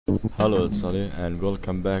Hello, it's Ali and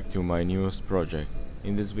welcome back to my newest project.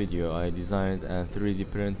 In this video I designed and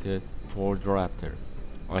 3D printed Ford Raptor.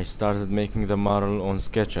 I started making the model on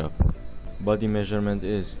SketchUp. Body measurement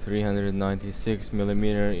is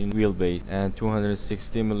 396mm in wheelbase and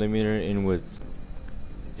 260mm in width.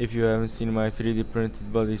 If you haven't seen my 3D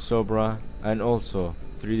printed body Supra and also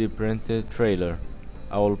 3D printed trailer,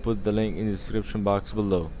 I will put the link in the description box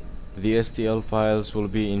below. The STL files will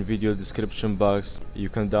be in video description box. You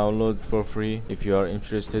can download for free if you are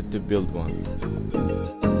interested to build one.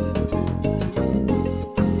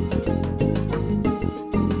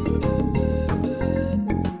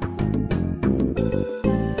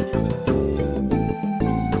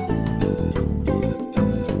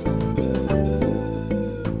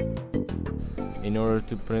 In order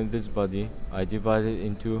to print this body, I divided it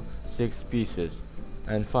into 6 pieces.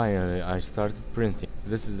 And finally I started printing.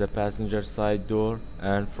 This is the passenger side door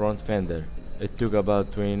and front fender. It took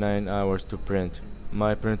about 29 hours to print.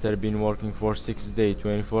 My printer been working for 6 days,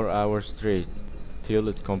 24 hours straight, till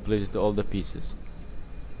it completed all the pieces.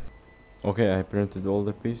 Okay, I printed all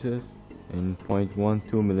the pieces in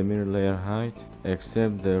 0.12mm layer height,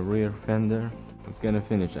 except the rear fender. It's gonna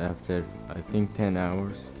finish after I think 10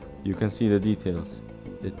 hours. You can see the details.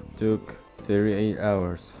 It took 38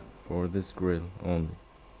 hours for this grill only.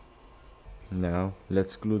 Now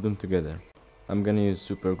let's glue them together. I'm gonna use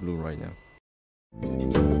super glue right now.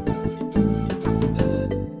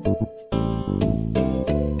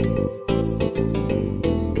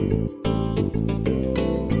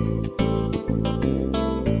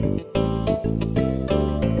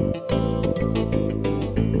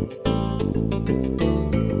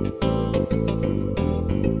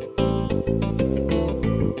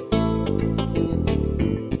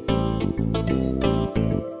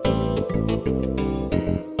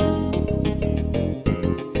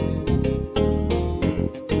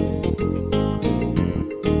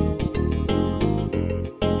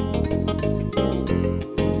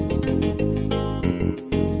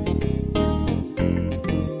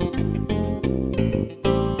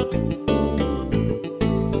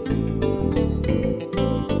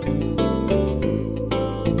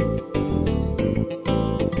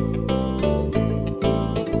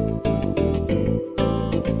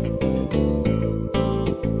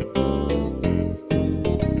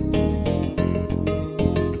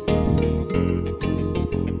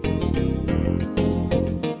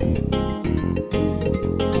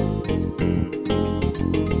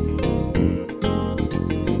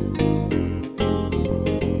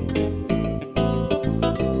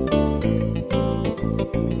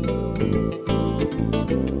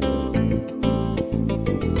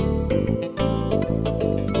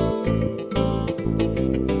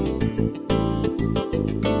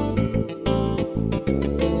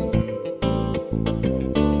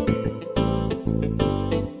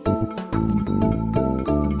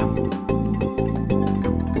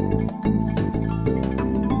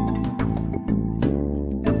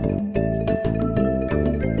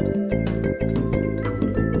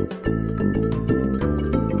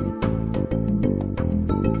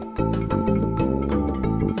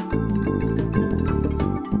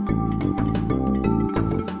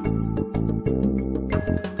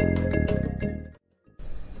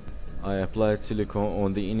 I applied silicone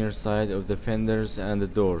on the inner side of the fenders and the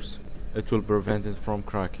doors. It will prevent it from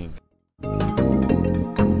cracking.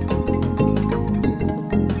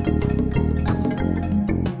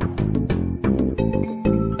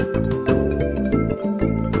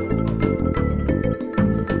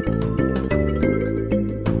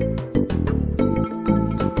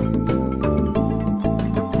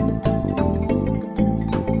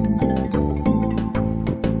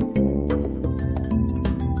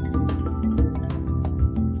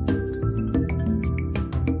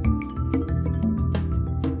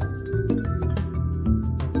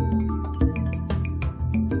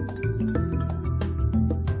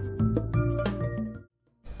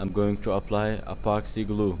 I'm going to apply epoxy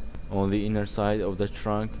glue on the inner side of the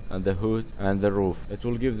trunk and the hood and the roof. It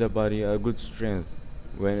will give the body a good strength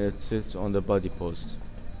when it sits on the body post.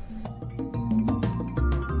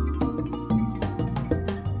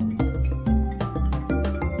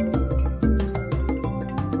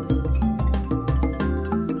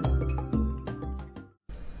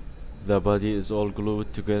 The body is all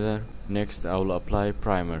glued together. Next I will apply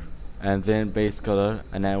primer and then base color,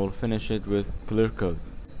 and I will finish it with clear coat,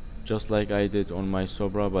 just like I did on my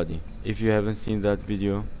Supra body. If you haven't seen that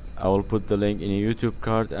video, I will put the link in a YouTube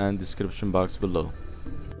card and description box below.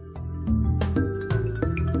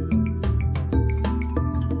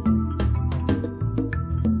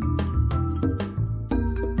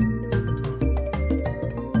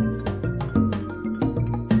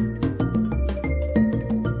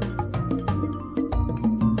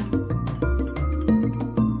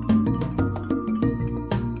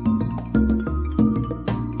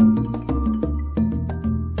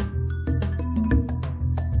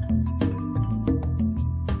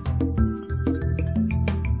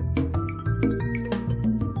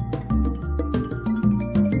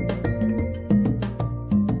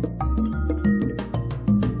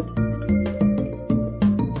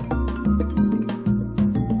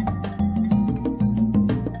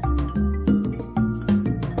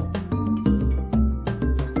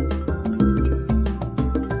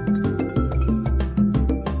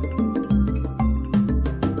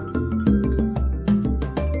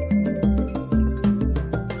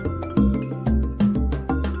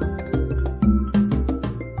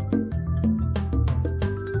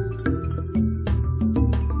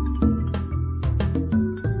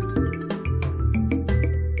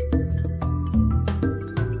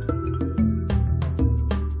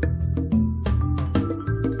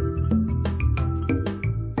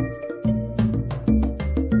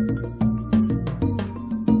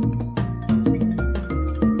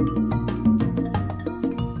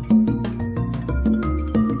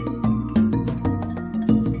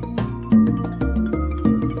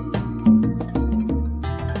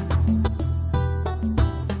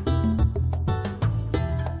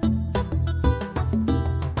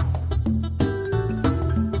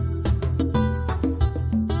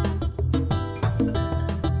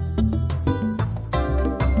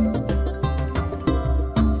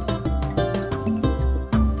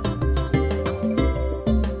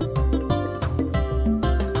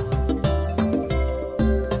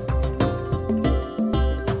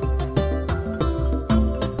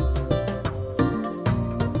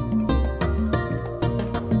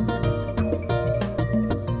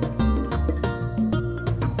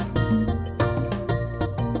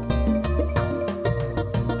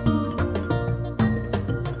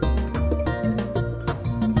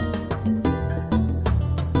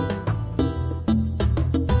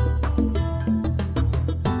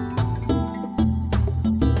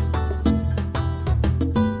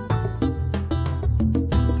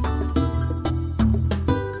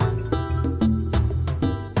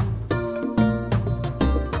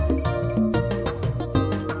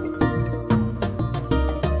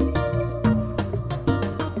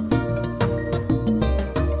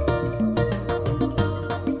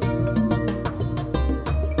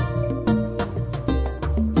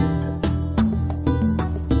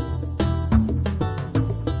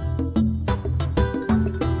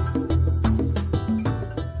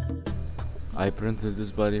 I printed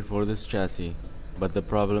this body for this chassis, but the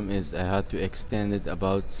problem is I had to extend it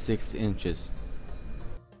about 6 inches.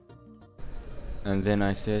 And then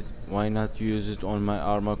I said, why not use it on my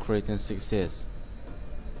ARRMA Kraton 6S?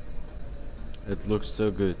 It looks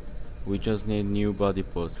so good. We just need new body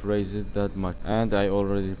posts, raise it that much, and I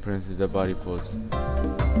already printed the body posts.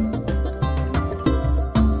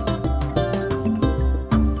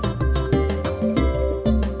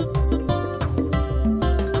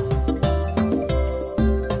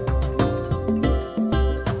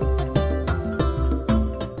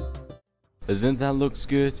 Isn't that looks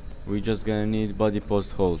good? We just gonna need body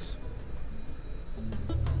post holes.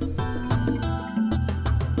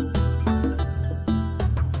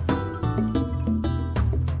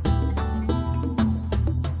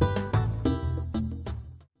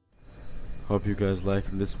 Hope you guys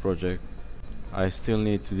liked this project. I still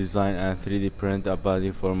need to design and 3D print a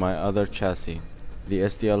body for my other chassis. The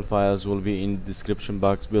STL files will be in the description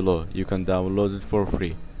box below. You can download it for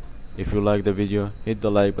free. If you like the video, hit the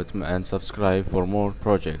like button and subscribe for more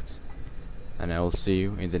projects. And I will see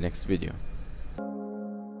you in the next video.